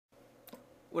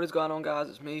What is going on, guys?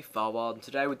 It's me, Farwild, and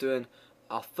today we're doing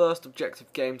our first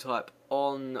objective game type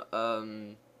on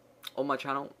my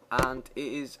channel, and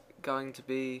it is going to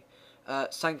be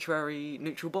Sanctuary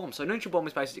Neutral Bomb. So Neutral Bomb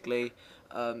is basically,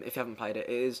 if you haven't played it,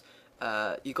 is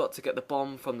you got to get the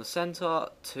bomb from the center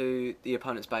to the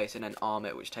opponent's base and then arm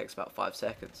it, which takes about 5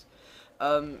 seconds.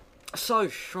 So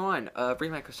Shrine,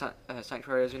 remake of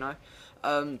Sanctuary, as you know.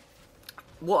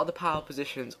 What are the power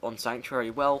positions on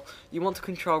Sanctuary? Well, you want to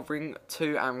control Ring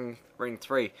 2 and Ring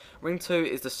 3. Ring 2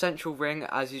 is the central ring,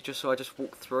 as you just saw, I just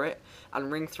walked through it,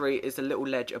 and Ring 3 is the little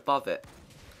ledge above it.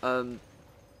 So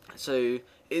it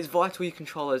is vital you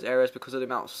control those areas because of the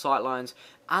amount of sight lines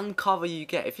and cover you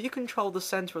get. If you control the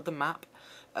center of the map,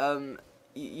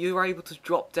 you're able to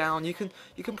drop down. You can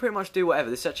pretty much do whatever.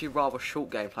 This is actually a rather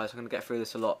short gameplay, so I'm going to get through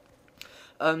this a lot.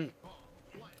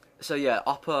 So yeah,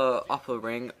 upper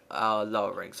ring,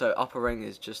 lower ring. So upper ring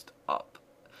is just up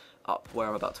where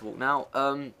I'm about to walk now.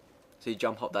 So you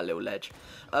jump up that little ledge.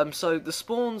 So the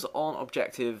spawns on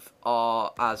objective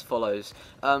are as follows.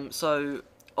 So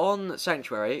on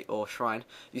Sanctuary or Shrine,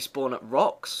 you spawn at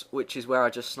rocks, which is where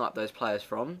I just sniped those players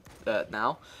from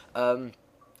now.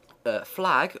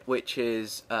 Flag, which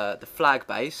is the flag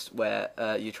base where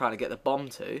you're trying to get the bomb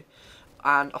to.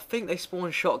 And I think they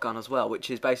spawn shotgun as well, which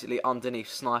is basically underneath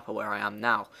sniper where I am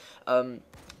now.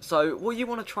 So what you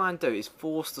want to try and do is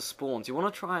force the spawns. You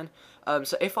want to try and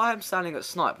so if I am standing at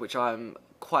snipe, which I'm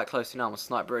quite close to now, I'm on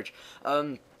snipe bridge.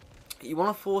 You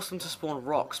want to force them to spawn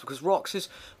rocks, because rocks is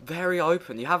very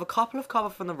open. You have a couple of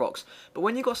cover from the rocks, but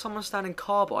when you've got someone standing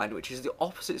carbine, which is the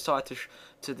opposite side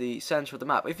to the centre of the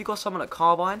map, if you've got someone at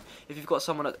carbine, if you've got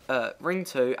someone at ring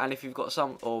 2, and if you've got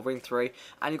or ring 3,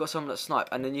 and you've got someone at snipe,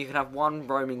 and then you can have one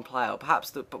roaming player, perhaps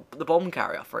the bomb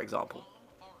carrier, for example.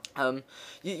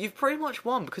 You've pretty much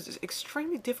won, because it's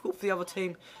extremely difficult for the other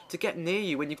team to get near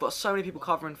you when you've got so many people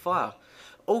covering fire.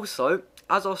 Also,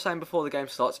 as I was saying before the game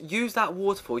starts, use that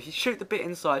waterfall. If you shoot the bit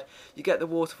inside, you get the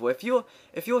waterfall. If the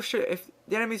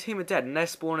enemy team are dead and they're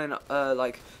spawning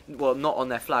well, not on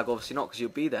their flag, obviously not, because you'll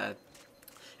be there.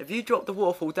 If you drop the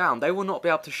waterfall down, they will not be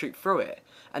able to shoot through it,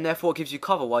 and therefore it gives you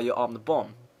cover while you arm the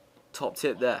bomb. Top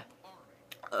tip there.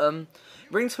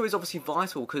 Ring 2 is obviously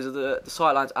vital because of the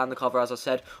sightlines and the cover, as I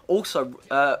said. Also,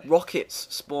 rockets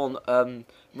spawn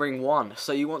Ring 1,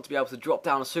 so you want to be able to drop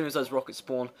down as soon as those rockets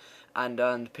spawn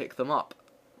and pick them up.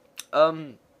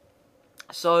 Don't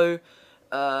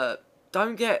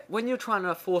get, when you're trying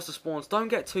to force the spawns, don't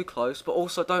get too close, but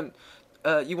also don't,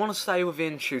 you want to stay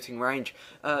within shooting range.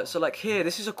 So like here,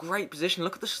 this is a great position.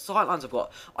 Look at the sightlines I've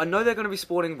got. I know they're going to be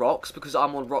spawning rocks because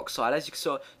I'm on rock side. As you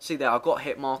can see there, I've got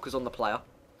hit markers on the player.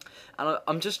 And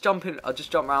I just jump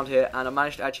around here, and I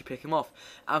managed to actually pick him off.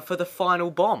 And for the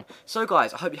final bomb. So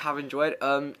guys, I hope you have enjoyed.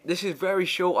 This is very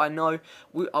short, I know.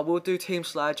 I will do Team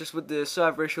Slayer, just with the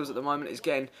server issues at the moment. It's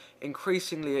getting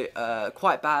increasingly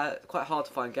quite hard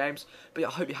to find games. But yeah,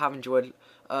 I hope you have enjoyed.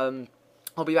 I'll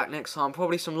be back next time,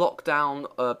 probably some lockdown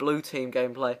blue team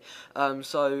gameplay.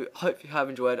 So hope you have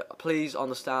enjoyed. Please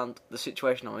understand the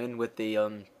situation I'm in with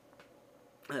the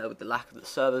lack of the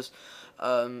servers.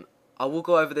 I will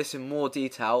go over this in more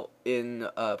detail in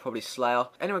probably Slayer.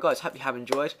 Anyway guys, hope you have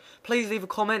enjoyed. Please leave a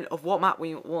comment of what map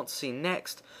we want to see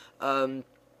next. And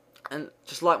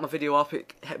just like my video up,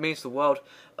 it means the world.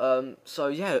 So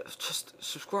yeah, just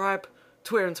subscribe,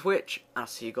 Twitter and Twitch, and I'll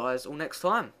see you guys all next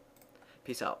time.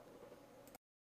 Peace out.